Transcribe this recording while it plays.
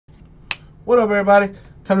What up, everybody?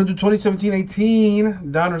 Time to do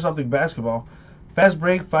 2017-18 Donruss Optic basketball. Fast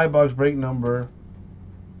break, 5-box break number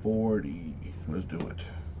 40. Let's do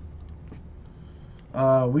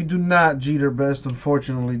it. We do not Jeter best,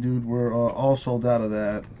 unfortunately, dude. We're all sold out of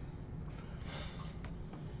that.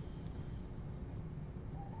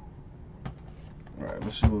 Alright,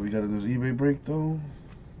 let's see what we got in this eBay break, though.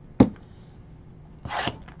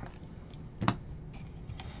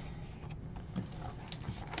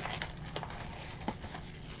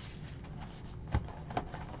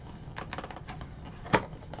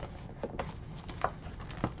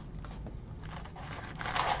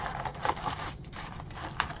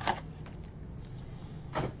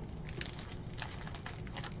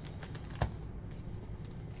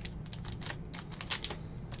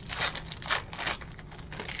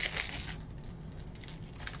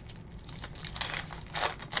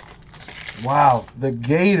 Wow, the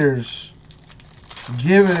Gators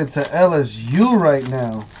giving it to LSU right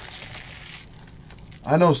now.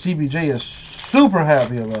 I know CBJ is super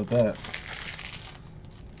happy about that.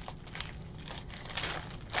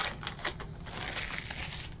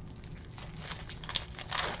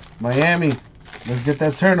 Miami, let's get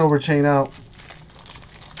that turnover chain out.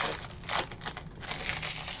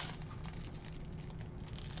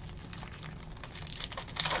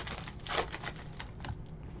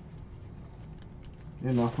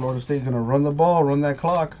 You know, Florida State's going to run the ball, run that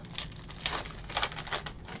clock.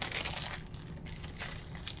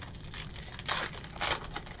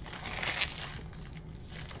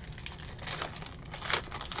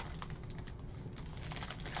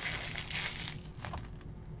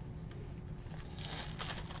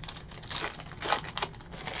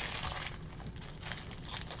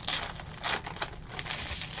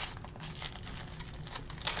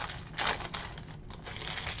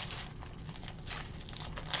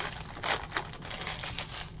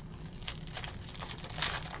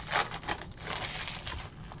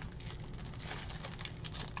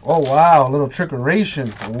 Oh, wow, a little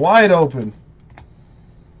trickeration. Wide open.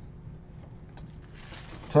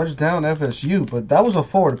 Touchdown FSU, but that was a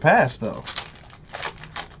forward pass, though.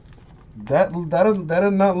 That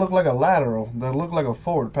did not look like a lateral. That looked like a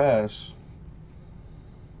forward pass.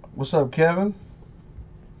 What's up, Kevin?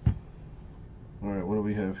 All right, what do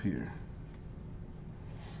we have here?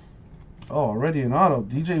 Oh, already an auto.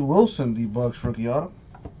 DJ Wilson, the Bucks rookie auto.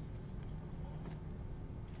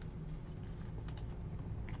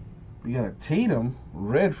 We got a Tatum,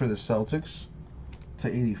 red for the Celtics, to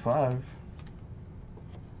 85.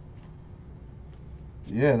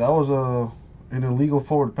 Yeah, that was an illegal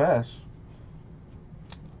forward pass.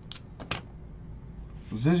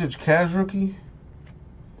 Zizic Cavs rookie.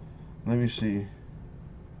 Let me see.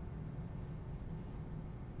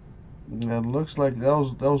 That looks like that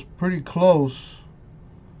was pretty close,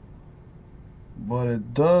 but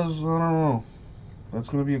it does. I don't know. That's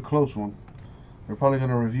gonna be a close one. We're probably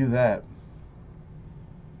gonna review that.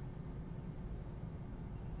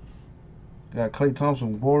 Got Klay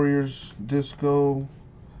Thompson Warriors disco,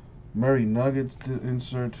 Murray Nuggets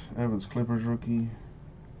insert, Evans Clippers rookie,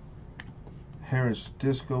 Harris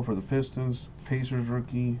disco for the Pistons, Pacers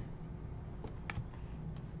rookie,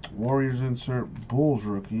 Warriors insert, Bulls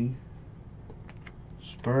rookie,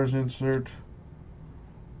 Spurs insert,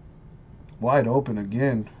 wide open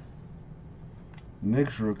again,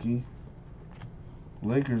 Knicks rookie,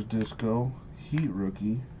 Lakers disco, Heat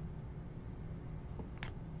rookie,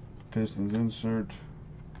 Pistons insert,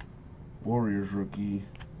 Warriors rookie,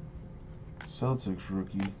 Celtics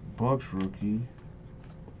rookie, Bucks rookie,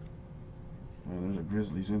 and there's a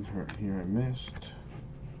Grizzlies insert here I missed.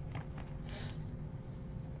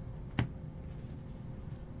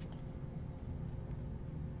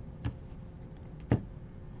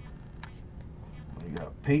 We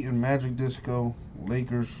got Peyton Magic disco,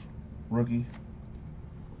 Lakers rookie,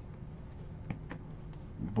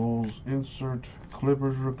 Bulls insert,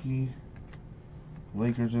 Clippers rookie,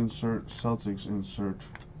 Lakers insert, Celtics insert,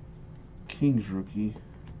 Kings rookie,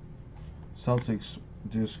 Celtics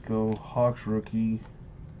disco, Hawks rookie,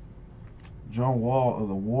 John Wall of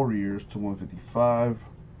the Warriors to 155,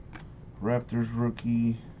 Raptors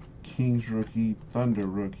rookie, Kings rookie, Thunder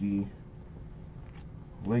rookie,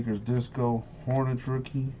 Lakers disco, Hornets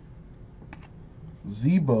rookie,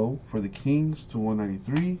 Zebo for the Kings to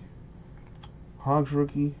 193, Hawks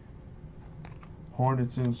rookie,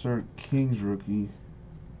 Hornets insert, Kings rookie,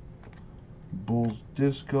 Bulls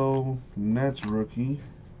disco, Nets rookie.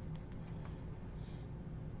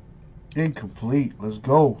 Incomplete. Let's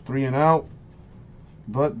go. 3 and out.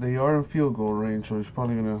 But they are in field goal range, so he's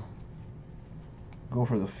probably going to go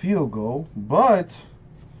for the field goal. But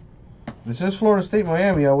This is Florida State,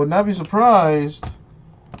 Miami. I would not be surprised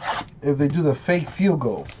if they do the fake field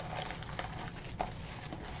goal.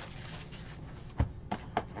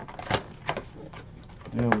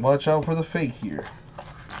 Yeah, watch out for the fake here.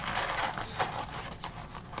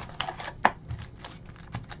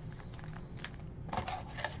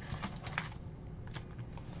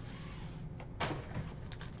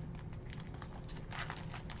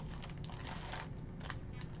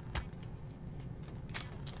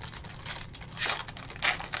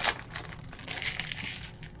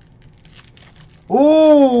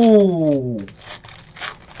 Ooh!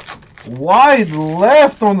 Wide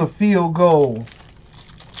left on the field goal.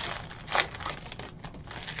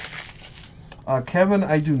 Kevin,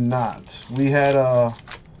 I do not. We had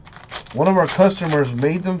one of our customers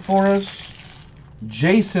made them for us.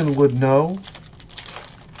 Jason would know,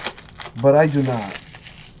 but I do not.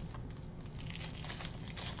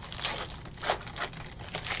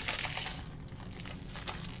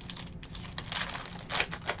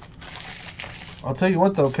 I'll tell you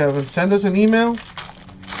what though, Kevin, send us an email,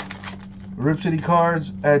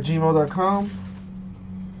 ripcitycards@gmail.com,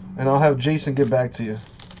 and I'll have Jason get back to you.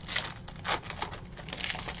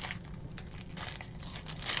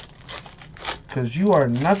 Because you are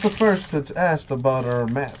not the first that's asked about our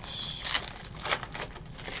mats.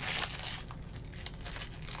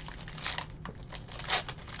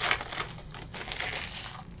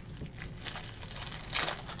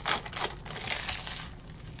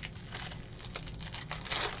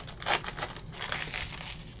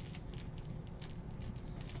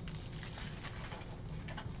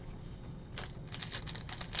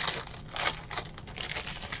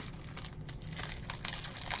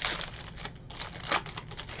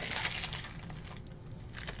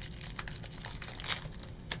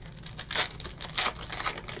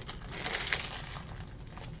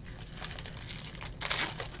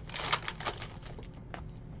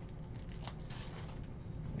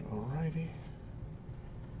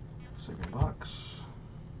 Second box.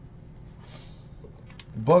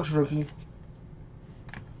 Bucks rookie.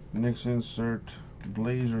 Knicks insert.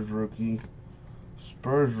 Blazers rookie.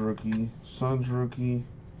 Spurs rookie. Suns rookie.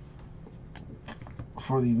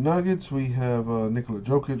 For the Nuggets, we have Nikola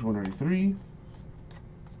Jokic, 193.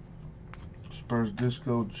 Spurs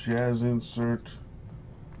disco. Jazz insert.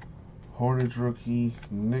 Hornets rookie.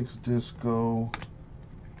 Knicks disco.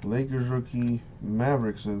 Lakers rookie.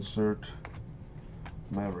 Mavericks insert.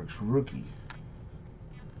 Mavericks rookie.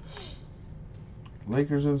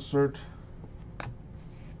 Lakers insert.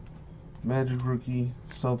 Magic rookie.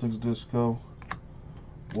 Celtics disco.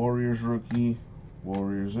 Warriors rookie.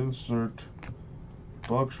 Warriors insert.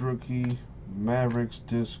 Bucks rookie. Mavericks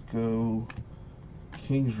disco.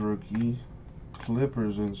 Kings rookie.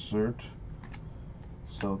 Clippers insert.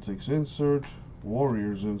 Celtics insert.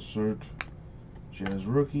 Warriors insert. Jazz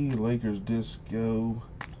rookie. Lakers disco.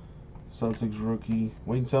 Celtics rookie.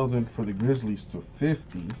 Wayne Selden for the Grizzlies to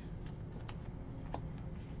 50.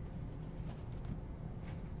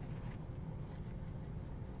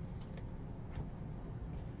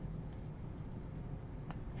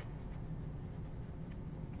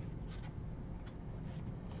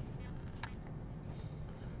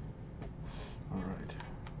 All right.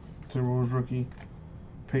 Timberwolves rookie.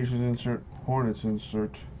 Pacers insert. Hornets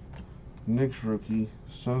insert. Knicks rookie.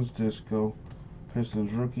 Suns disco.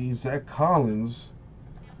 Pistons rookie. Zach Collins.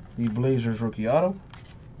 The Blazers rookie auto.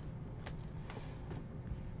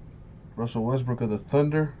 Russell Westbrook of the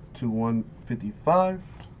Thunder to 155.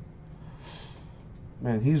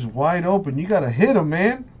 Man, he's wide open. You gotta hit him,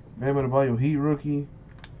 man. Bam Adebayo Heat rookie.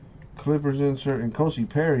 Clippers insert and Kosi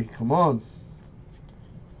Perry. Come on.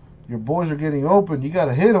 Your boys are getting open. You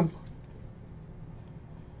gotta hit them.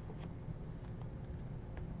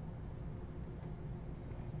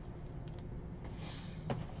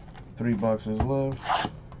 Three boxes left.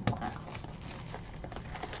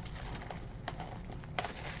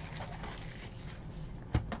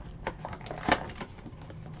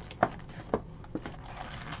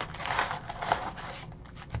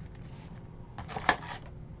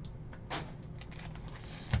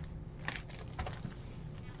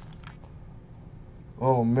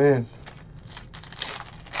 Oh man.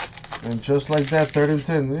 And just like that, 3rd and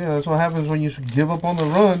 10. Yeah, that's what happens when you give up on the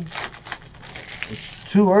run.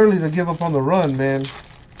 It's too early to give up on the run, man.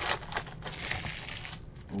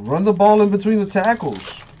 Run the ball in between the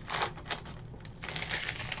tackles.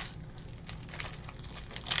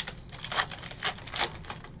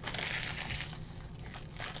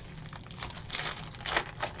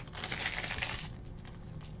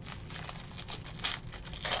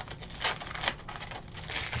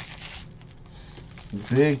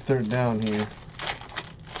 Big 3rd down here.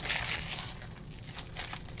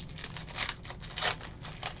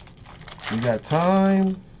 We got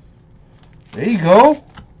time. There you go.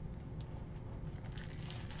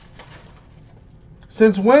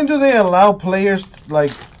 Since when do they allow players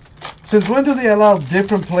Since when do they allow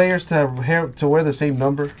different players to have hair to wear the same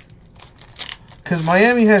number? Because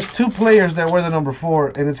Miami has 2 players that wear the number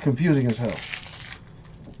 4, and it's confusing as hell.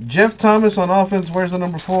 Jeff Thomas on offense wears the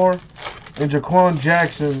number 4, and Jaquan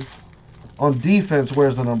Jackson on defense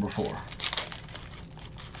wears the number 4.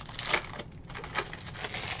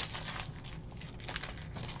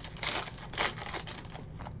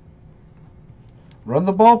 Run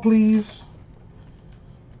the ball, please.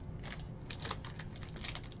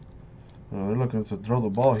 Oh, they're looking to throw the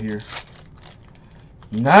ball here.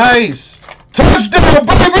 Nice! Touchdown,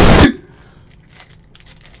 baby!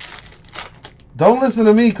 Don't listen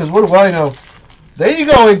to me, because what do I know? There you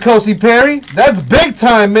go, Nkosi Perry. That's big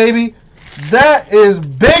time, baby. That is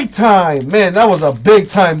big time. Man, that was a big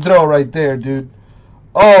time throw right there, dude.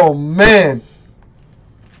 Oh, man.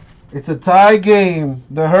 It's a tie game.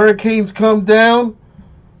 The Hurricanes come down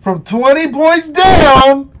from 20 points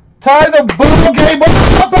down. Tie the ball game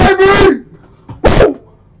up, baby! Woo!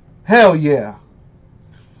 Hell yeah.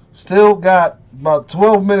 Still got about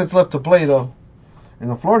 12 minutes left to play, though. And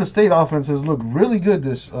the Florida State offense has looked really good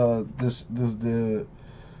this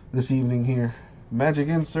evening here. Magic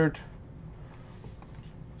insert.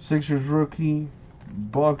 Sixers rookie.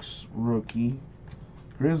 Bucks rookie.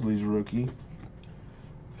 Grizzlies rookie.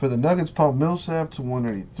 For the Nuggets, Paul Millsap to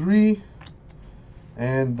 193.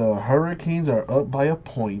 And the Hurricanes are up by a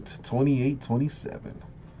point, 28-27.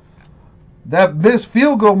 That missed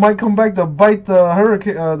field goal might come back to bite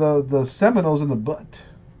the the Seminoles in the butt.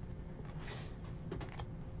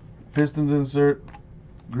 Pistons insert.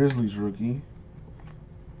 Grizzlies rookie.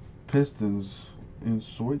 Pistons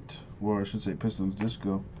insert. Or I should say Pistons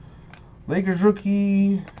disco. Lakers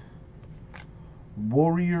rookie.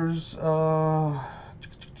 Warriors. A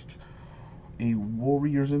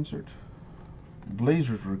Warriors insert.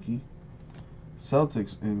 Blazers rookie.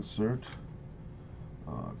 Celtics insert.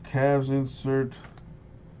 Cavs insert.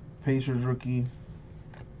 Pacers rookie.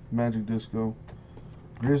 Magic disco.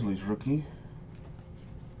 Grizzlies rookie.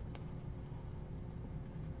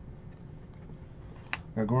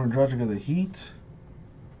 Got Goran Dragic of the Heat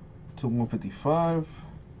to 155.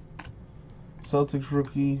 Celtics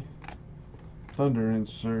rookie. Thunder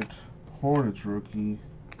insert. Hornets rookie.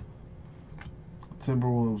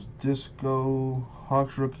 Timberwolves disco.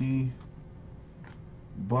 Hawks rookie.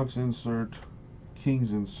 Bucks insert.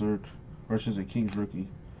 Kings insert. Or I should say Kings rookie.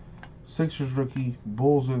 Sixers rookie.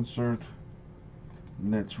 Bulls insert.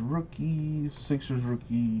 Nets rookie. Sixers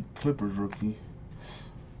rookie. Clippers rookie.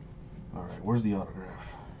 Alright, where's the autograph?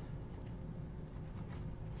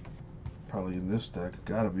 Probably in this stack.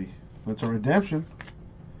 Gotta be. That's a redemption.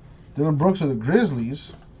 Dylan Brooks of the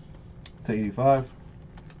Grizzlies to 85.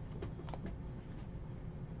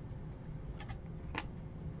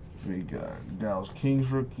 We got Dallas Kings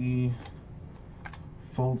rookie.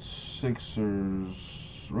 Fultz Sixers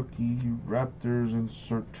rookie. Raptors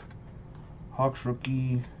insert. Hawks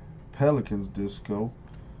rookie. Pelicans disco.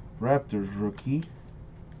 Raptors rookie.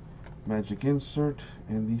 Magic insert.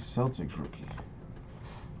 And the Celtics rookie.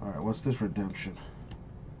 Alright, what's this redemption?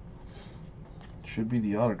 Should be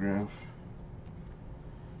the autograph.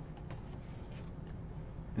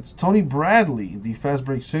 It's Tony Bradley, the fast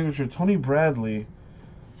break signature. Tony Bradley,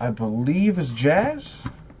 I believe, is Jazz.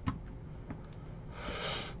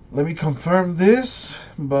 Let me confirm this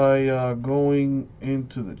by going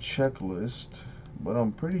into the checklist, but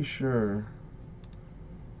I'm pretty sure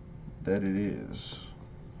that it is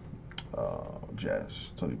Jazz,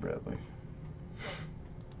 Tony Bradley.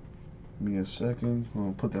 Give me a second.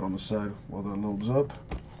 I'll put that on the side while that loads up.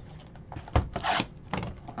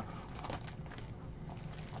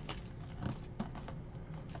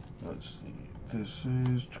 Let's see. This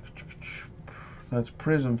is... That's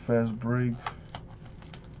Prism Fast Break.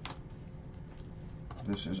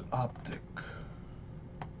 This is Optic.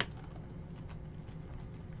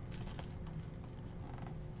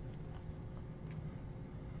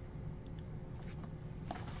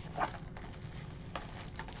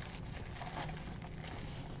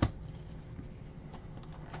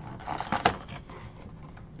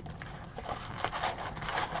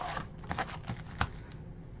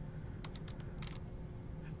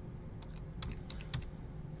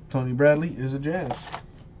 Tony Bradley is a Jazz.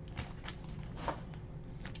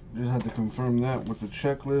 Just had to confirm that with the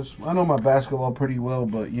checklist. I know my basketball pretty well,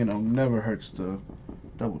 but you know, never hurts to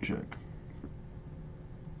double check.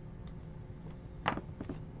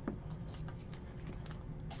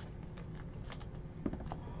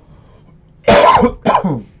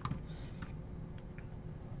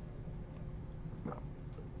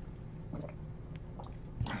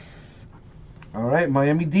 right,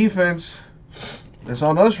 Miami defense. It's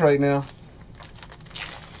on us right now.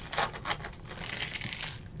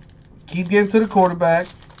 Keep getting to the quarterback.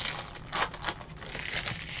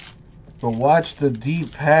 But watch the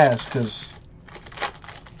deep pass, because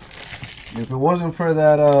if it wasn't for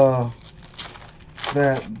that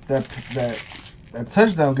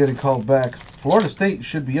touchdown getting called back, Florida State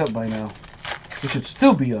should be up by now. It should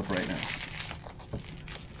still be up right now.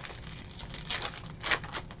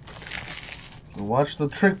 So watch the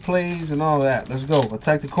trick plays and all that. Let's go.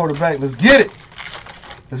 Attack the quarterback. Let's get it.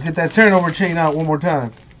 Let's get that turnover chain out one more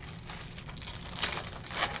time.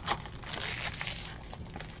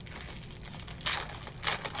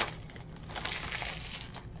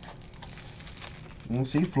 You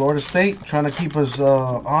see, Florida State trying to keep us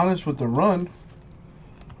honest with the run.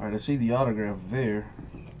 All right, I see the autograph there.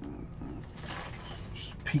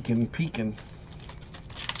 Just peeking.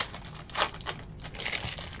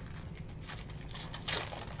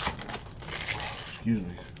 Excuse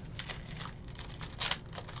me.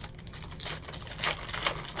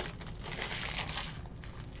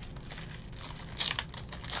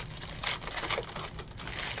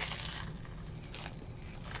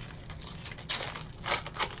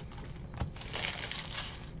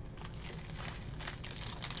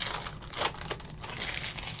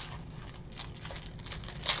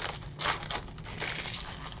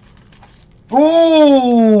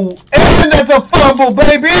 Ooh, and that's a fumble,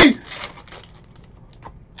 baby.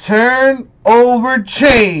 Turnover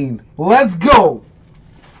chain. Let's go.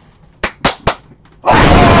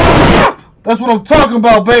 Ah! That's what I'm talking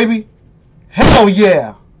about, baby. Hell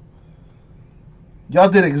yeah. Y'all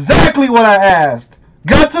did exactly what I asked.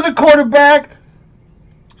 Got to the quarterback.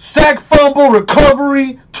 Sack, fumble,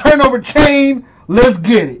 recovery, turnover chain. Let's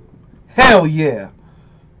get it. Hell yeah.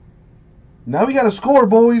 Now we got to score,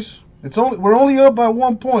 boys. We're only up by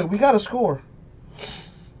 1 point. We got to score.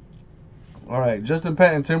 All right, Justin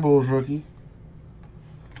Patton, Timberwolves rookie.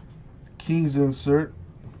 Kings insert.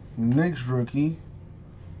 Knicks rookie.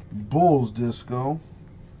 Bulls disco.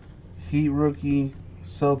 Heat rookie.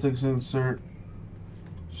 Celtics insert.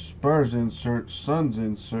 Spurs insert. Suns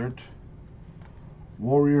insert.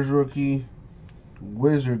 Warriors rookie.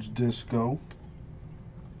 Wizards disco.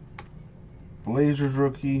 Blazers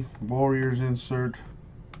rookie. Warriors insert.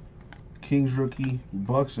 Kings rookie.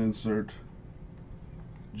 Bucks insert.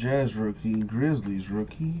 Jazz rookie. Grizzlies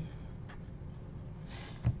rookie.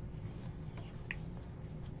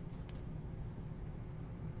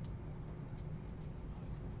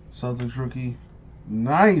 Celtics rookie.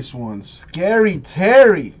 Nice one. Scary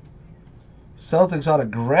Terry. Celtics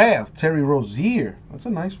autograph. Terry Rozier. That's a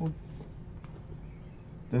nice one.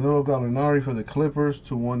 Danilo Gallinari for the Clippers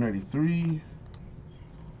to 193.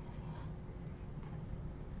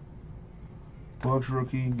 Bucks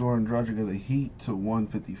rookie. Goran Dragic of the Heat to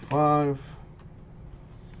 155.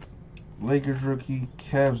 Lakers rookie.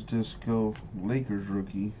 Cavs disco. Lakers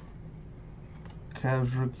rookie.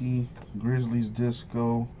 Cavs rookie. Grizzlies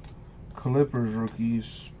disco. Clippers rookie.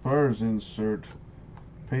 Spurs insert.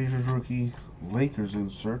 Pacers rookie. Lakers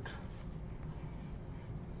insert.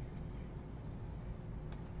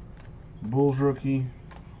 Bulls rookie.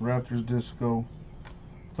 Raptors disco.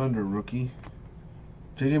 Thunder rookie.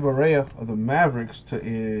 JJ Barea of the Mavericks to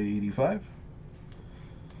 85.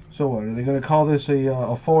 So what, are they going to call this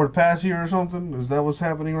a forward pass here or something? Is that what's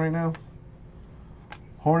happening right now?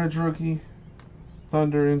 Hornets rookie.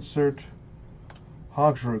 Thunder insert.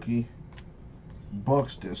 Hawks rookie.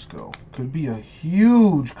 Bucks disco. Could be a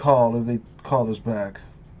huge call if they call this back.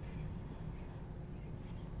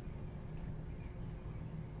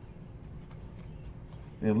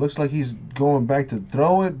 It looks like he's going back to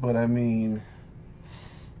throw it, but I mean,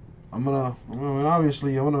 I'm gonna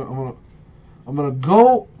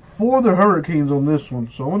go for the Hurricanes on this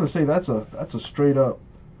one. So I'm gonna say that's a straight up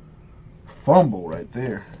fumble right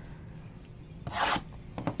there.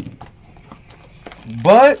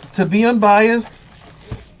 But to be unbiased,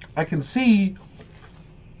 I can see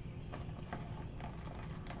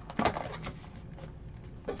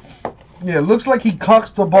yeah, it looks like he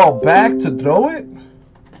cocks the ball back to throw it.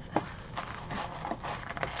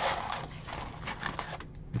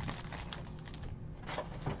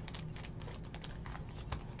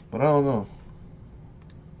 But I don't know.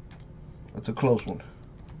 That's a close one.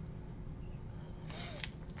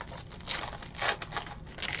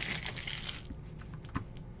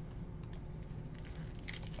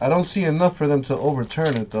 I don't see enough for them to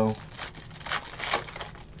overturn it, though.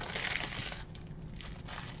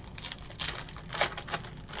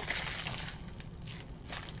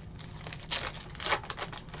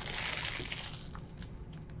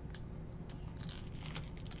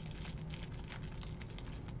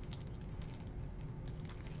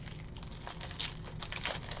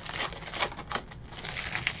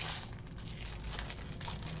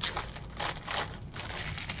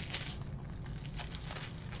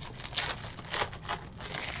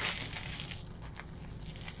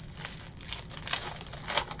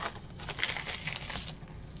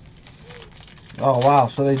 Oh, wow.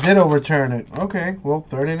 So they did overturn it. Okay, well,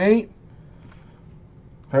 3rd and 8.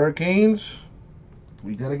 Hurricanes.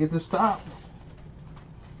 We got to get this stop.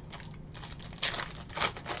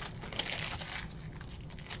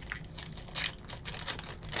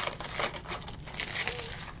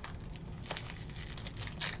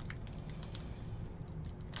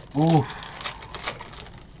 Oof.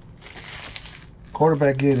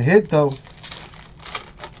 Quarterback getting hit, though.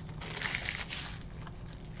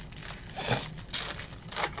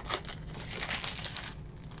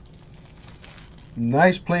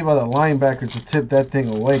 Nice play by the linebacker to tip that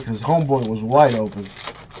thing away because homeboy was wide open.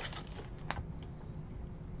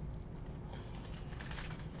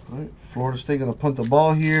 All right, Florida State gonna punt the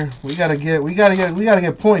ball here. We gotta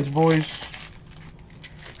get points, boys.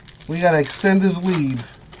 We gotta extend this lead.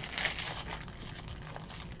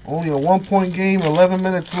 Only a 1-point game, 11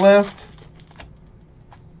 minutes left.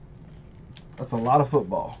 That's a lot of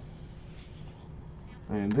football.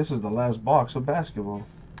 And this is the last box of basketball.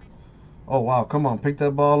 Oh, wow. Come on. Pick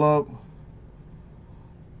that ball up.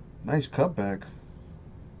 Nice cutback.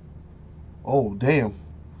 Oh, damn.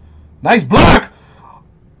 Nice block!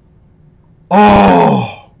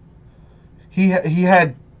 Oh! He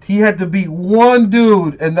had to beat one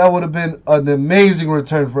dude, and that would have been an amazing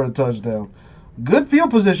return for a touchdown. Good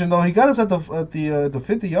field position, though. He got us at the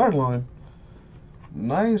 50-yard line.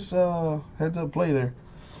 Nice heads-up play there.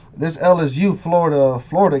 This LSU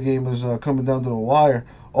Florida game is coming down to the wire.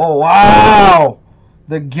 Oh, wow!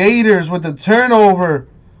 The Gators with the turnover.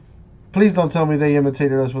 Please don't tell me they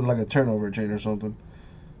imitated us with like a turnover chain or something.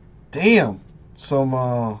 Damn.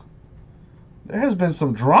 There has been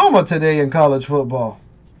some drama today in college football.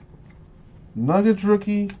 Nuggets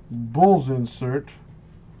rookie, Bulls insert,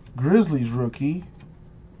 Grizzlies rookie,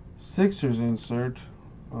 Sixers insert,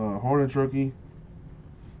 Hornets rookie,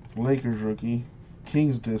 Lakers rookie,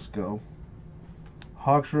 Kings disco,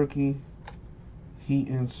 Hawks rookie, Heat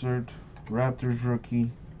insert, Raptors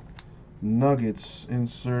rookie, Nuggets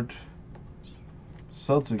insert,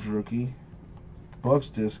 Celtics rookie, Bucks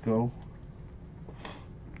disco,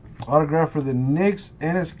 autograph for the Knicks,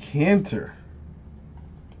 Enes Kanter.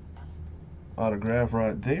 Autograph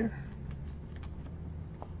right there.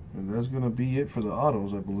 And that's going to be it for the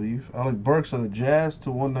autos, I believe. Alec Burks of the Jazz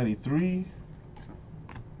to 193.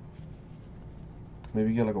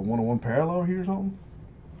 Maybe get like a 1-on-1 parallel here or something.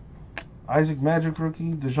 Isaac Magic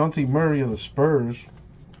rookie. DeJounte Murray of the Spurs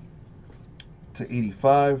to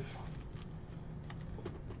 85.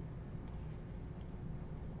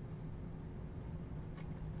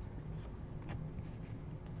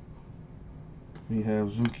 We have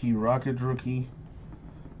Zuki Rockets rookie.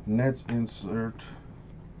 Nets insert.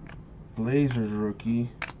 Blazers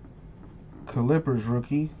rookie. Clippers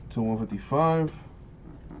rookie to 155.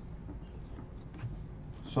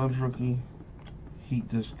 Suns rookie. Heat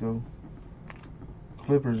disco.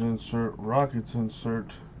 Clippers insert. Rockets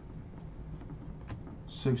insert.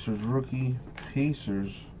 Sixers rookie.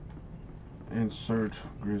 Pacers insert.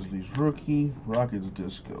 Grizzlies rookie. Rockets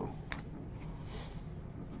disco.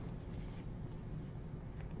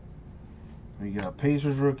 We got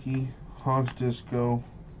Pacers rookie, Hawks disco,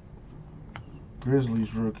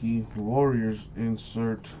 Grizzlies rookie, Warriors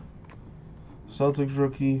insert, Celtics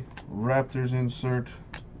rookie, Raptors insert,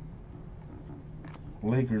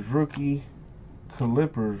 Lakers rookie,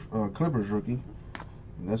 Clippers rookie,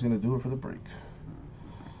 and that's gonna do it for the break.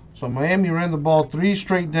 So Miami ran the ball 3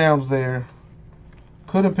 straight downs there,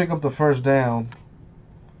 couldn't pick up the first down,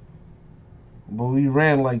 but we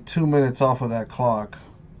ran like 2 minutes off of that clock.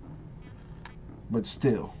 But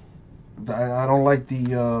still, I don't like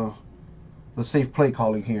the safe play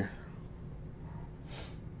calling here.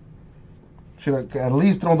 Should have at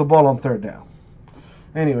least thrown the ball on 3rd down.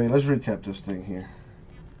 Anyway, let's recap this thing here.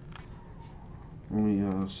 Let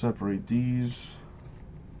me separate these.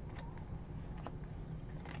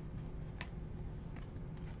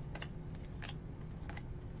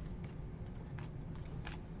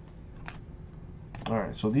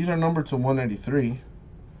 Alright, so these are numbered to 193.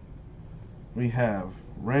 We have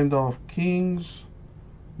Randolph Kings,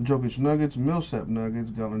 Jokic Nuggets, Millsap Nuggets,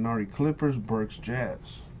 Gallinari Clippers, Burks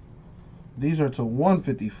Jazz. These are to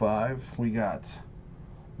 155. We got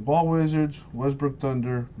Ball Wizards, Westbrook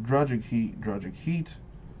Thunder, Dragic Heat,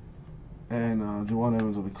 and Juwan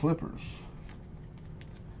Evans of the Clippers.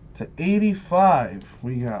 To 85,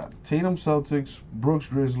 we got Tatum Celtics, Brooks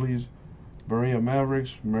Grizzlies, Berea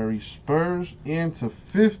Mavericks, Murray Spurs, and to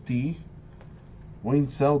 50, Wayne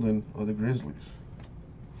Selden of the Grizzlies.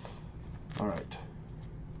 All right.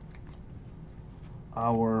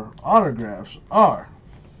 Our autographs are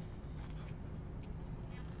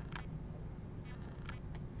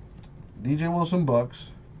DJ Wilson, Bucks.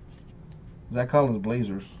 Zach Collins,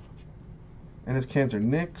 Blazers. Enes Kanter,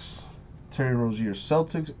 Knicks. Terry Rozier,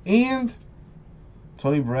 Celtics. And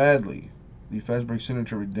Tony Bradley, the fast break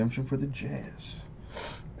signature redemption for the Jazz.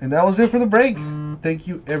 And that was it for the break. Thank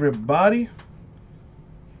you, everybody.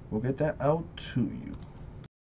 We'll get that out to you.